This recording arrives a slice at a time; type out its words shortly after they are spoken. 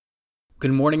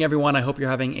Good morning, everyone. I hope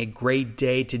you're having a great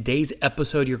day. Today's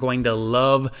episode you're going to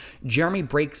love. Jeremy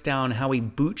breaks down how he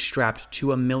bootstrapped to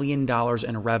 $1 million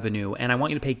in revenue, and I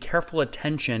want you to pay careful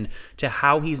attention to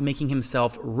how he's making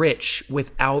himself rich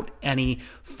without any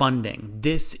funding.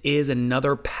 This is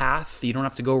another path. You don't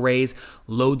have to go raise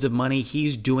loads of money.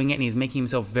 He's doing it, and he's making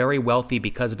himself very wealthy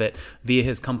because of it via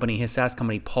his company, his SaaS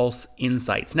company, Pulse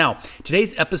Insights. Now,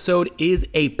 today's episode is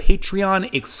a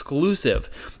Patreon exclusive.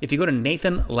 If you go to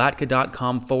nathanlatka.com/PATREON,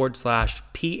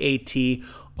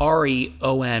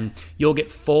 you'll get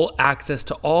full access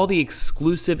to all the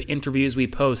exclusive interviews we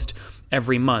post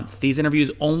every month. These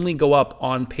interviews only go up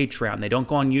on Patreon. They don't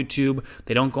go on YouTube.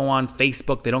 They don't go on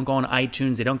Facebook. They don't go on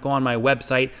iTunes. They don't go on my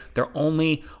website. They're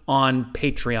only on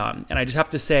Patreon. And I just have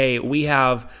to say, we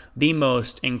have the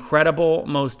most incredible,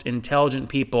 most intelligent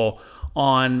people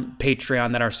on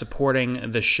Patreon that are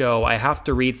supporting the show. I have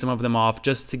to read some of them off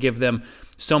just to give them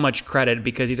so much credit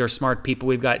because these are smart people.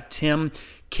 We've got Tim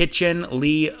Kitchen,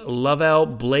 Lee Lovell,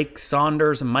 Blake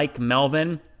Saunders, Mike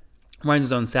Melvin, runs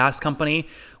his own SaaS company.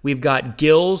 We've got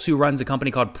Gills, who runs a company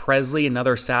called Presley,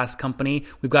 another SaaS company.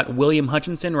 We've got William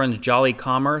Hutchinson, who runs Jolly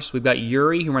Commerce. We've got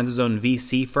Yuri, who runs his own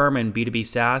VC firm and B2B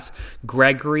SaaS.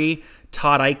 Gregory,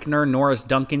 Todd Eichner, Norris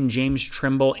Duncan, James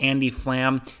Trimble, Andy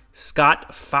Flam,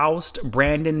 Scott Faust,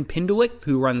 Brandon Pindulik,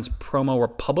 who runs Promo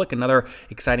Republic, another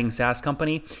exciting SaaS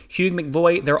company, Hugh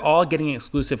McVoy. They're all getting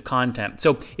exclusive content.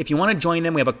 So if you want to join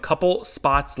them, we have a couple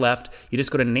spots left. You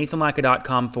just go to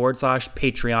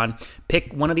nathanlatka.com/Patreon,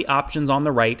 pick one of the options on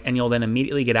the right, and you'll then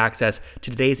immediately get access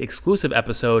to today's exclusive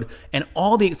episode and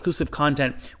all the exclusive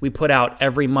content we put out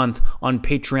every month on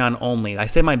Patreon only. I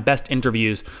say my best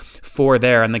interviews for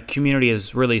there, and the community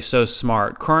is really so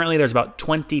smart. Currently, there's about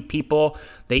 20 people.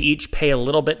 They each pay a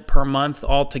little bit per month.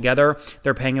 Altogether,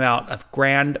 they're paying about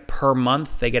 $1,000 per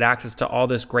month. They get access to all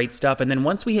this great stuff. And then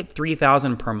once we hit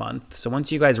 3,000 per month, so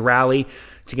once you guys rally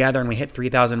together and we hit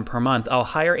 3,000 per month, I'll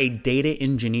hire a data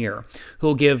engineer who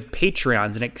will give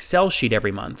Patreons an Excel sheet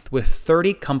every month with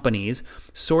 30 companies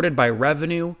sorted by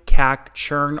revenue, CAC,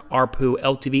 churn, ARPU,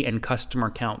 LTV, and customer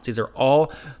counts. These are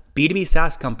all B2B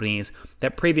SaaS companies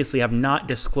that previously have not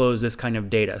disclosed this kind of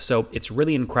data. So it's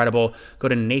really incredible. Go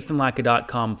to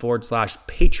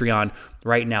nathanlatka.com/Patreon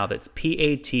right now. That's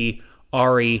PATREON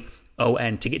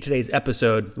to get today's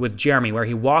episode with Jeremy, where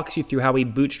he walks you through how he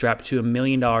bootstrapped to $1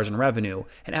 million in revenue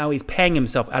and how he's paying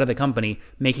himself out of the company,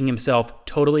 making himself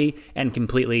totally and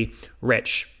completely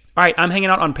rich. All right, I'm hanging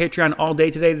out on Patreon all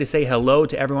day today to say hello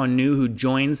to everyone new who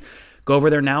joins. Go over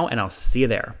there now, and I'll see you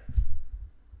there.